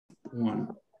One.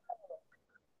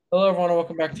 Hello, everyone, and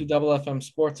welcome back to Double FM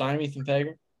Sports. I'm Ethan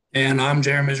Fager. And I'm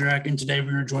Jeremy Mizrak, and today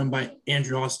we are joined by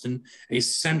Andrew Austin, a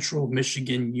Central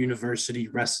Michigan University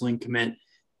wrestling commit.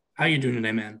 How you doing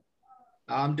today, man?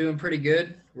 I'm doing pretty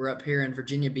good. We're up here in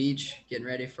Virginia Beach getting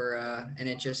ready for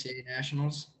NHSCA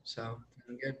Nationals, so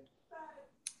doing good.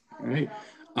 All right.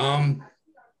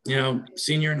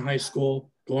 Senior in high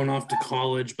school, going off to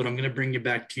college, but I'm going to bring you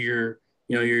back to your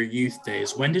youth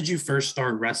days. When did you first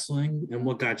start wrestling, and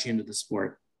what got you into the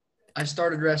sport? I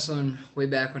started wrestling way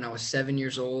back when I was 7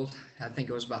 years old. I think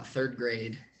it was about third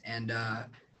grade, and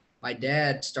my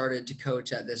dad started to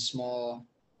coach at this small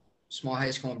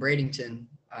high school in Bradenton.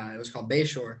 It was called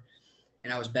Bayshore,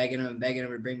 and I was begging him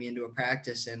to bring me into a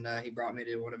practice, and he brought me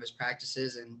to one of his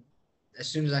practices. And as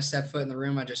soon as I stepped foot in the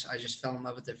room, I just fell in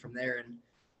love with it from there, and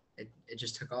it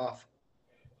just took off.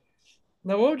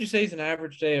 Now, what would you say is an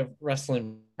average day of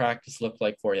wrestling practice look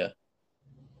like for you?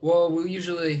 Well,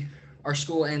 our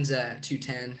school ends at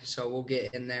 2:10, so we'll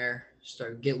get in there,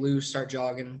 get loose, start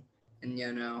jogging, and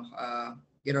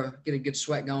get a good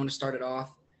sweat going to start it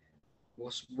off.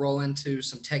 We'll roll into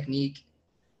some technique,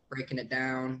 breaking it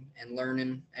down and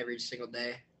learning every single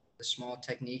day the small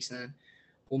techniques, and then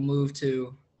we'll move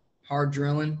to hard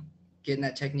drilling, getting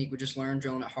that technique we just learned,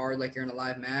 drilling it hard like you're in a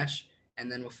live match,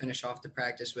 and then we'll finish off the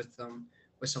practice with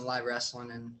some live wrestling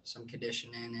and some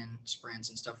conditioning and sprints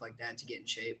and stuff like that to get in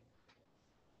shape.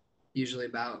 Usually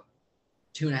about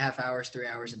 2.5 hours, 3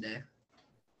 hours a day.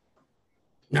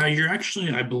 Now, you're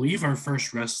actually, I believe, our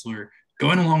first wrestler.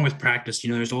 Going along with practice,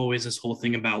 there's always this whole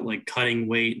thing about like cutting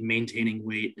weight, maintaining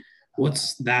weight.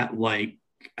 What's that like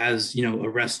as, a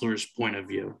wrestler's point of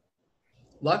view?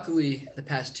 Luckily, the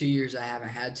past 2 years I haven't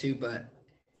had to, but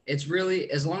it's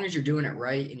really, as long as you're doing it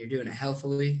right and you're doing it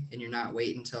healthily and you're not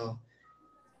waiting until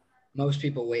most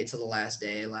people wait till the last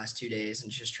 2 days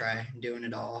and just try doing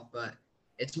it all. But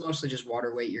it's mostly just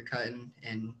water weight you're cutting.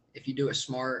 And if you do it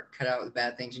smart, cut out the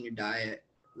bad things in your diet,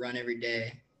 run every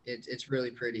day, it's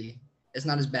really pretty. It's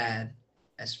not as bad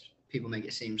as people make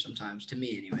it seem sometimes, to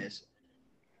me anyways.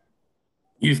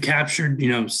 You've captured,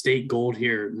 state gold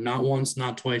here, not once,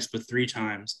 not twice, but 3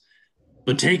 times.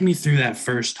 But take me through that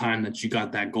first time that you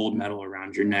got that gold medal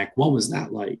around your neck. What was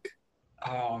that like?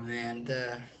 Oh man,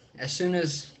 as soon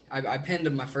as I pinned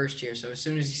him my first year, so as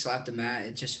soon as he slapped the mat,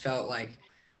 it just felt like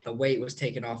the weight was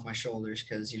taken off my shoulders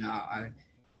because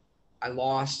I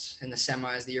lost in the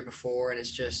semis the year before, and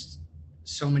it's just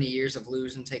so many years of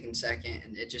losing, taking second,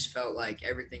 and it just felt like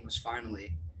everything was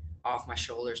finally off my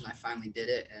shoulders, and I finally did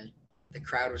it, and the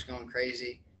crowd was going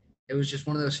crazy. It was just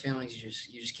one of those feelings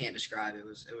you just can't describe. It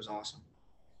was awesome.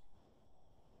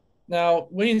 Now,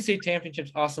 winning the state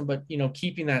championship's awesome, but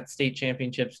keeping that state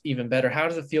championship's even better. How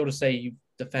does it feel to say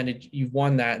you've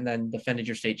won that and then defended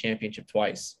your state championship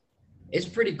twice? It's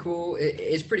pretty cool.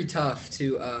 It's pretty tough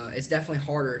to. It's definitely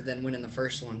harder than winning the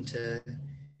first one to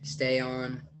stay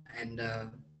on and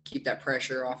keep that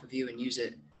pressure off of you and use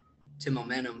it to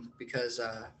momentum because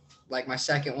like my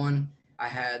second one, I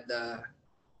had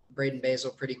Braden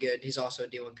Basil pretty good. He's also a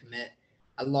D1 commit.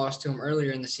 I lost to him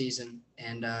earlier in the season,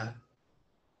 and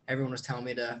everyone was telling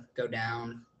me to go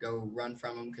down, go run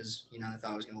from him because I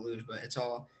thought I was going to lose. But it's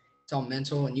all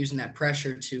mental and using that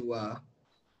pressure to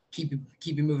keep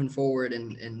you moving forward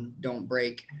and don't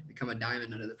break, become a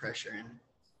diamond under the pressure, and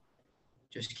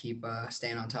just keep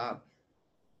staying on top.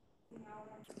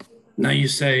 Now you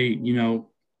say,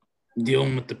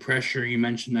 dealing with the pressure, you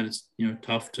mentioned that it's,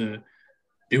 tough to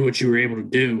do what you were able to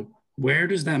do. Where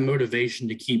does that motivation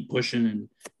to keep pushing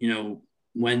and,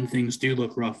 when things do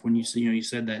look rough, when you see, you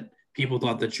said that people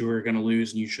thought that you were going to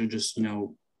lose and you should just,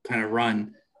 kind of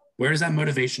run. Where does that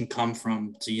motivation come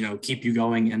from to, keep you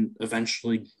going and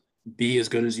eventually be as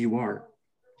good as you are?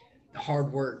 The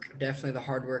hard work, definitely the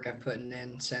hard work I've put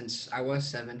in since I was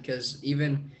 7, because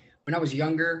even when I was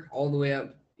younger, all the way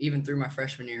up, even through my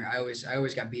freshman year, I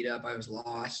always got beat up. I was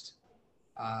lost.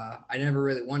 I never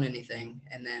really won anything.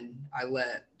 And then I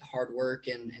let hard work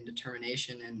and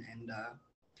determination and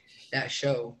that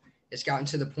show. It's gotten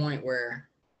to the point where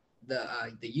the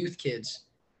youth kids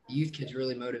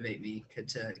really motivate me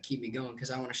to keep me going because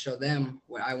I want to show them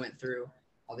what I went through,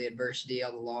 all the adversity,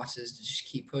 all the losses, to just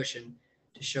keep pushing,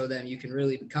 to show them you can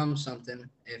really become something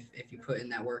if you put in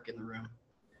that work in the room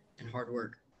and hard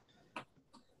work.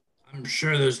 I'm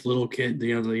sure those little kids, the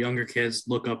younger kids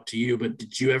look up to you, but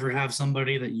did you ever have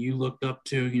somebody that you looked up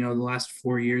to, the last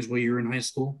 4 years while you were in high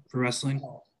school for wrestling?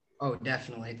 Oh,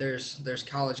 definitely. There's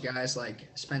college guys like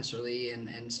Spencer Lee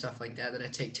and stuff like that I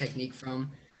take technique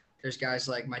from. There's guys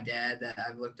like my dad that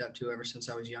I've looked up to ever since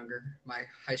I was younger. My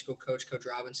high school coach, Coach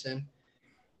Robinson.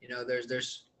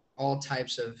 There's all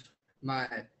types of my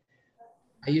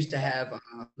I used to have,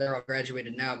 they're all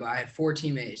graduated now, but I had four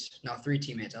teammates, no, three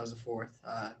teammates. I was the fourth.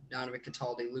 Donovan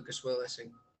Cataldi, Lucas Willis, and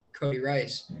Cody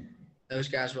Rice. Those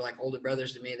guys were like older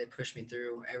brothers to me. They pushed me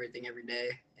through everything every day.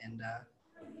 And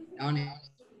Donnie,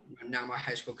 now my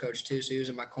high school coach too, so he was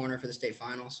in my corner for the state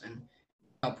finals and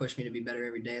helped push me to be better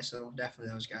every day. So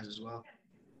definitely those guys as well.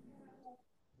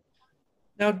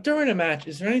 Now, during a match,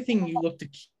 is there anything you look to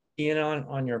key in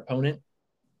on your opponent?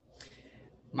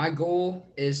 My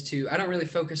goal is I don't really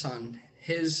focus on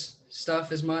his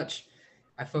stuff as much.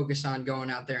 I focus on going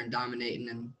out there and dominating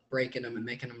and breaking them and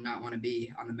making them not want to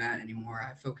be on the mat anymore.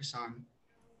 I focus on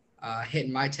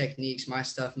hitting my techniques, my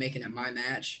stuff, making it my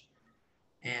match,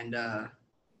 and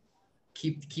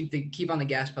keep on the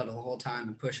gas pedal the whole time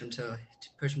and push him to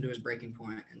his breaking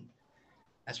point. And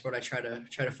that's what I try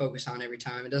to focus on every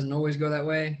time. It doesn't always go that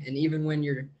way, and even when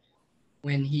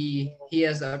he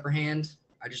has the upper hand,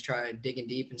 I just try digging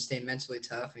deep and staying mentally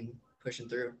tough and pushing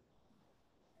through.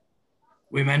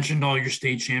 We mentioned all your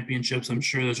state championships. I'm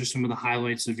sure those are some of the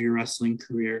highlights of your wrestling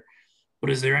career.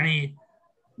 But is there any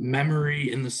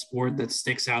memory in the sport that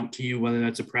sticks out to you, whether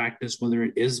that's a practice, whether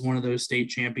it is one of those state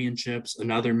championships,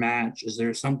 another match? Is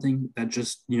there something that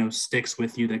just, sticks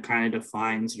with you that kind of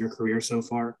defines your career so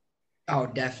far? Oh,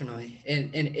 definitely.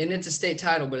 And it's a state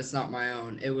title, but it's not my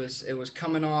own. It was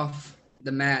coming off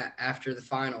the mat after the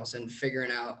finals and figuring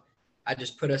out, I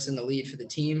just put us in the lead for the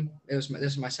team. This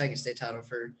is my second state title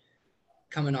for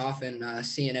coming off and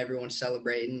seeing everyone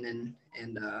celebrating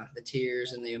and the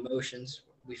tears and the emotions.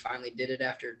 We finally did it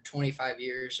after 25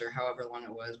 years or however long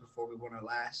it was before we won our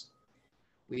last.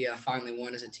 We finally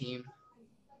won as a team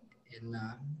and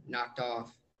knocked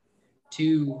off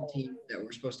two teams that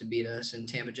were supposed to beat us in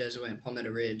Tampa Jesuit and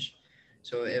Palmetto Ridge.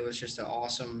 So it was just an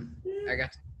awesome. I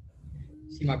got to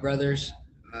see my brothers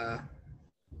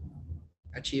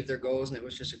achieve their goals, and it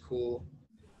was just a cool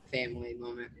family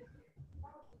moment.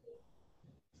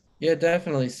 Yeah,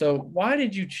 definitely. So why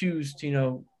did you choose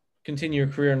to, continue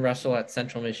your career and wrestle at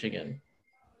Central Michigan?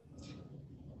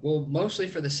 Well, mostly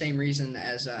for the same reason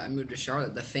as I moved to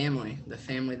Charlotte. The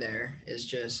family there is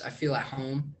just, I feel at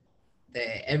home.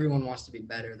 Everyone wants to be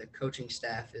better. The coaching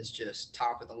staff is just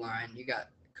top of the line. You got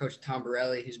Coach Tom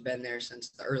Borelli, who's been there since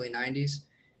the early 90s.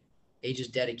 He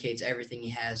just dedicates everything he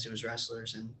has to his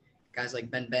wrestlers. And guys like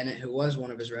Ben Bennett, who was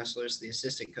one of his wrestlers, the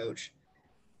assistant coach,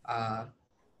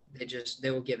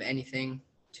 they will give anything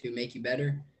to make you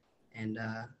better. And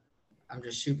I'm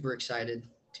just super excited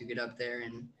to get up there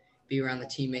and be around the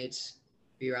teammates,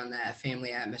 be around that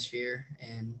family atmosphere,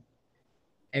 and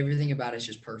everything about it is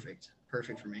just perfect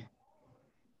for me.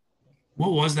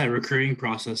 What was that recruiting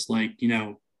process like,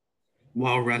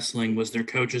 while wrestling? Was there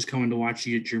coaches coming to watch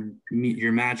you at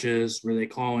your matches? Were they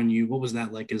calling you? What was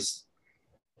that like?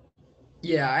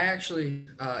 Yeah, I actually,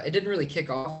 it didn't really kick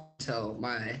off until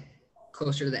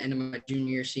closer to the end of my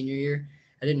junior year, senior year.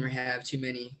 I didn't have too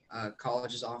many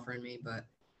colleges offering me, but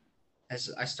as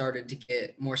I started to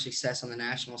get more success on the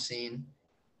national scene,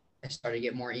 I started to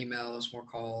get more emails, more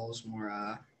calls, more.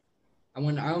 I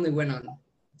only went on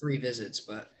 3 visits,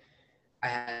 but I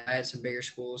had some bigger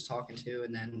schools talking to,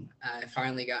 and then I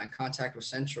finally got in contact with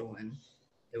Central, and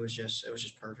it was just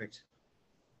perfect.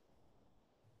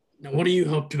 Now, what do you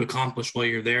hope to accomplish while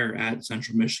you're there at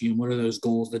Central Michigan? What are those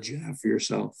goals that you have for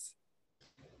yourself?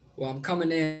 Well, I'm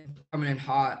coming in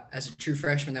hot as a true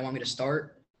freshman. They want me to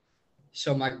start.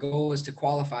 So my goal is to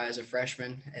qualify as a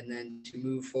freshman and then to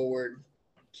move forward,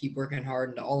 keep working hard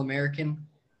into All-American,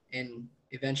 and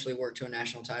eventually work to a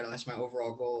national title. That's my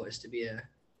overall goal, is to be a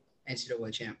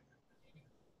NCAA champ.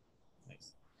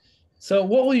 Nice. So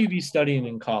what will you be studying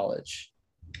in college?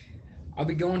 I'll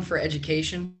be going for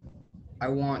education. I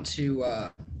want to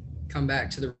come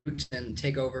back to the roots and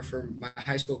take over for my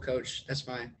high school coach. That's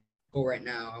my goal right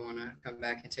now. I want to come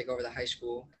back and take over the high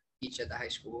school, teach at the high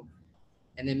school,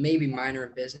 and then maybe minor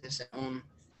in business and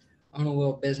own a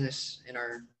little business in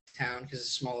our town, because it's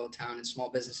a small little town and small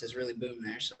businesses really boom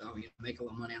there. So make a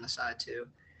little money on the side too.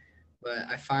 But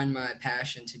I find my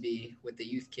passion to be with the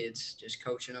youth kids, just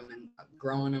coaching them and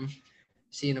growing them,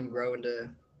 seeing them grow into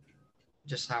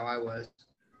just how I was,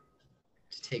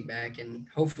 to take back and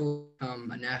hopefully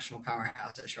become a national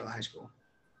powerhouse at Charlotte High School.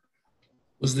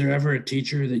 Was there ever a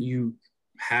teacher that you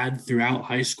had throughout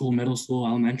high school, middle school,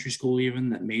 elementary school even,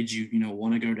 that made you,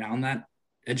 want to go down that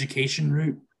education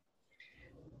route?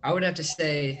 I would have to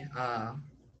say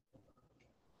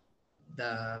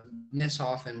the Miss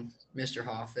Hoff and Mr.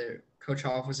 Hoff. Coach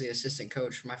Hoff was the assistant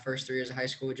coach for my first 3 years of high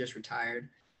school. He just retired.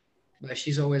 But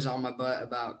she's always on my butt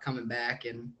about coming back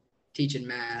and teaching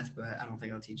math, but I don't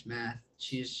think I'll teach math.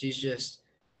 She's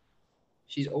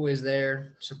always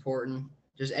there supporting,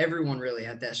 just everyone really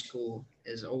at that school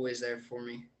is always there for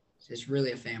me. It's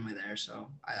really a family there, so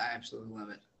I absolutely love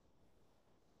it.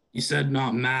 You said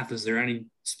not math. Is there any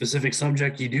specific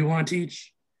subject you do want to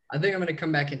teach? I think I'm going to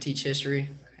come back and teach history.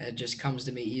 It just comes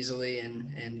to me easily,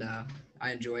 and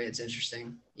I enjoy it. It's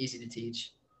interesting, easy to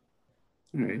teach.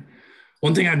 All right.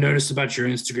 One thing I've noticed about your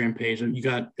Instagram page, you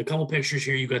got a couple pictures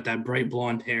here. You got that bright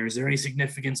blonde hair. Is there any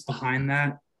significance behind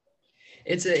that?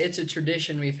 It's a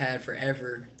tradition we've had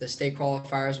forever. The state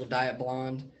qualifiers will dye it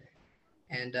blonde,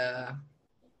 and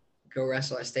go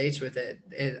wrestle at states with it.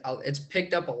 It's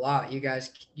picked up a lot. You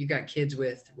got kids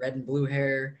with red and blue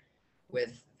hair,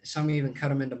 with some even cut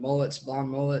them into mullets, blonde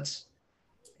mullets.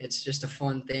 It's just a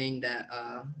fun thing that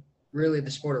really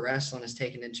the sport of wrestling has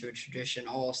taken into a tradition.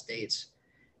 All states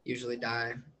usually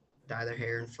dye their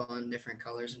hair in fun, different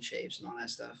colors and shapes and all that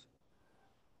stuff.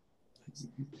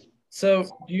 So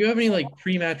do you have any like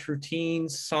pre-match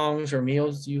routines, songs, or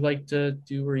meals you like to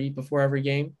do or eat before every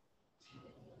game?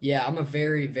 Yeah, I'm a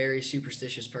very, very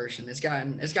superstitious person. It's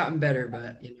gotten better,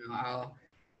 but I'll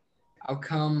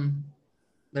come.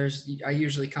 I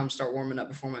usually come start warming up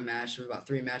before my match. There's about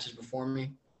 3 matches before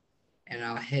me, and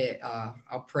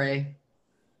I'll pray,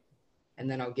 and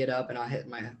then I'll get up and I'll hit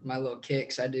my little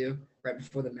kicks I do right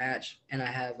before the match, and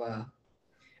I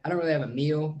don't really have a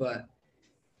meal, but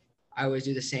I always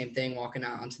do the same thing, walking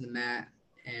out onto the mat,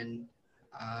 and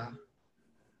uh,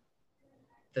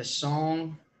 the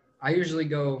song. I usually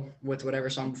go with whatever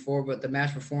song before, but the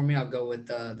match before me, I'll go with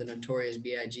the Notorious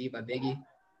B.I.G. by Biggie.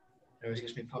 It always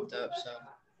gets me pumped up. So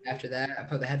after that, I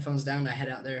put the headphones down and I head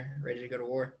out there ready to go to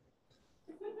war.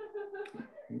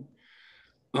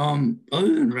 Other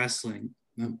than wrestling,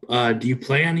 do you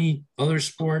play any other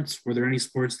sports? Were there any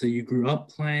sports that you grew up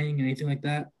playing, anything like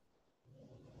that?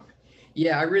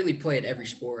 Yeah, I really played every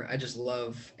sport. I just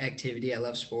love activity. I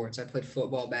love sports. I played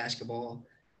football, basketball,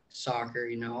 soccer,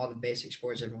 all the basic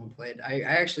sports everyone played. I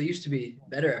actually used to be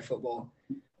better at football.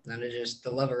 Then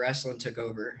the love of wrestling took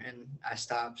over and I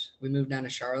stopped. We moved down to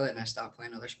Charlotte and I stopped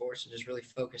playing other sports and just really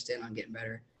focused in on getting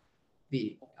better,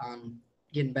 becoming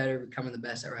the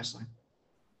best at wrestling.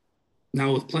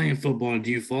 Now, with playing football,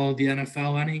 do you follow the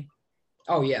NFL any?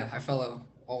 Oh yeah, I follow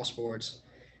all sports,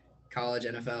 college,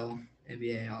 NFL,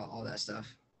 NBA, all that stuff.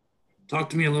 Talk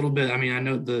to me a little bit. I mean, I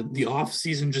know the off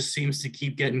season just seems to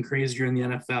keep getting crazier in the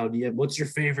NFL. What's your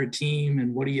favorite team,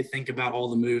 and what do you think about all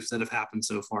the moves that have happened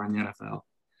so far in the NFL?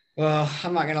 Well,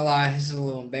 I'm not gonna lie, this is a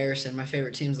little embarrassing. My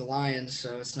favorite team's the Lions,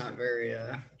 so it's not very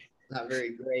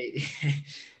great.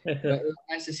 But it was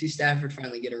nice to see Stafford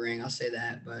finally get a ring. I'll say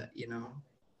that. But you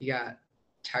got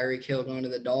Tyreek Hill going to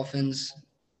the Dolphins,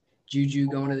 Juju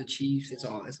going to the Chiefs. It's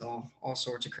all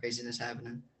sorts of craziness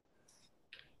happening.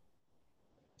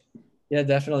 Yeah,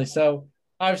 definitely. So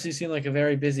obviously you seem like a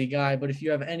very busy guy, but if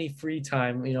you have any free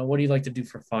time, what do you like to do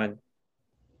for fun?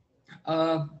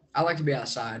 I like to be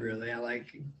outside. Really, I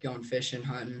like going fishing,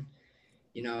 hunting.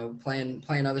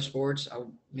 Playing other sports.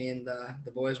 Me and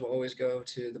the boys will always go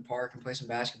to the park and play some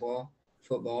basketball,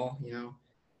 football.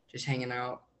 Just hanging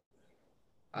out.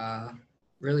 Uh,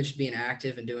 really just being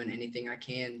active and doing anything I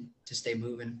can to stay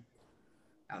moving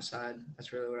outside.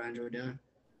 That's really what I enjoy doing.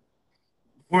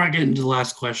 Before I get into the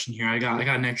last question here, I got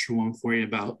an extra one for you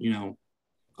about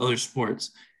other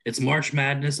sports. It's March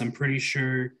Madness. I'm pretty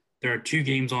sure there are 2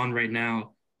 games on right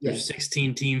now. There's Yes.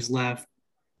 16 teams left.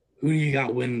 Who do you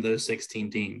got winning those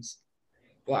 16 teams?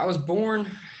 Well, I was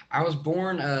born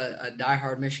a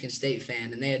diehard Michigan State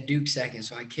fan, and they had Duke second,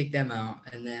 so I kicked them out.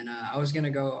 And then I was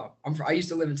gonna go. I used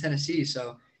to live in Tennessee,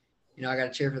 so I got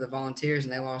to cheer for the Volunteers,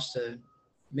 and they lost to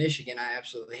Michigan. I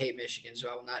absolutely hate Michigan, so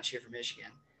I will not cheer for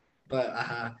Michigan. But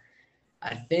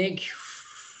I think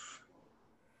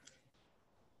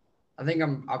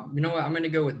you know what? I'm gonna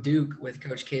go with Duke with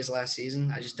Coach K's last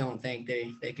season. I just don't think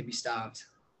they could be stopped.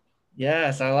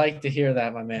 Yes, I like to hear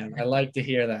that, my man. I like to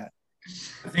hear that.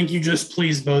 I think you just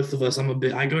pleased both of us.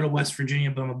 I go to West Virginia,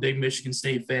 but I'm a big Michigan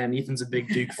State fan. Ethan's a big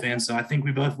Duke fan, so I think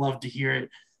we both love to hear it.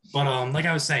 But like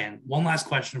I was saying, one last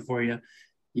question for you.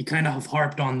 You kind of have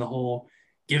harped on the whole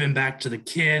giving back to the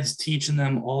kids, teaching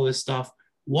them all this stuff.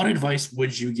 What advice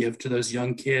would you give to those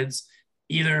young kids?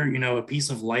 Either, a piece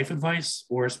of life advice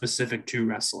or specific to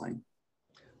wrestling.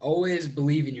 Always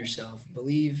believe in yourself.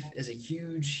 Believe is a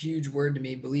huge, huge word to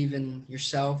me. Believe in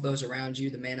yourself, those around you,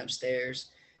 the man upstairs.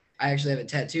 I actually have it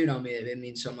tattooed on me. It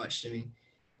means so much to me.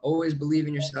 Always believe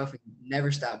in yourself and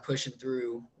never stop pushing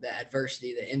through the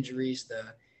adversity, the injuries,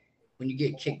 when you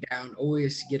get kicked down,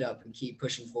 always get up and keep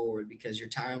pushing forward because your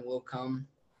time will come.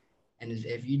 And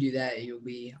if you do that, you'll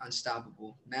be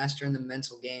unstoppable. Mastering the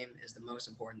mental game is the most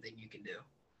important thing you can do.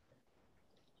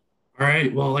 All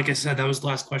right. Well, like I said, that was the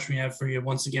last question we have for you.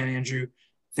 Once again, Andrew,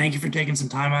 thank you for taking some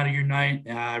time out of your night.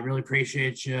 I really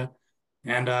appreciate you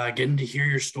and getting to hear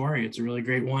your story. It's a really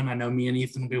great one. I know me and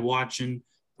Ethan will be watching,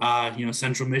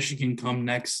 Central Michigan come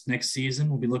next season.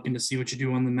 We'll be looking to see what you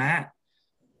do on the mat.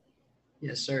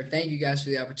 Yes, sir. Thank you guys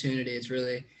for the opportunity. It's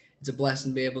a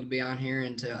blessing to be able to be on here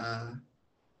and to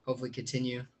hopefully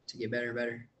continue to get better and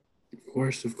better. Of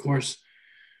course, of course.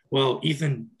 Well,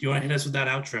 Ethan, do you want to hit us with that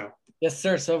outro? Yes,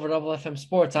 sir. Silver Double FM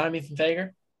Sports. I'm Ethan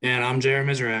Fager. And I'm Jared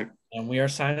Mizrak. And we are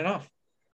signing off.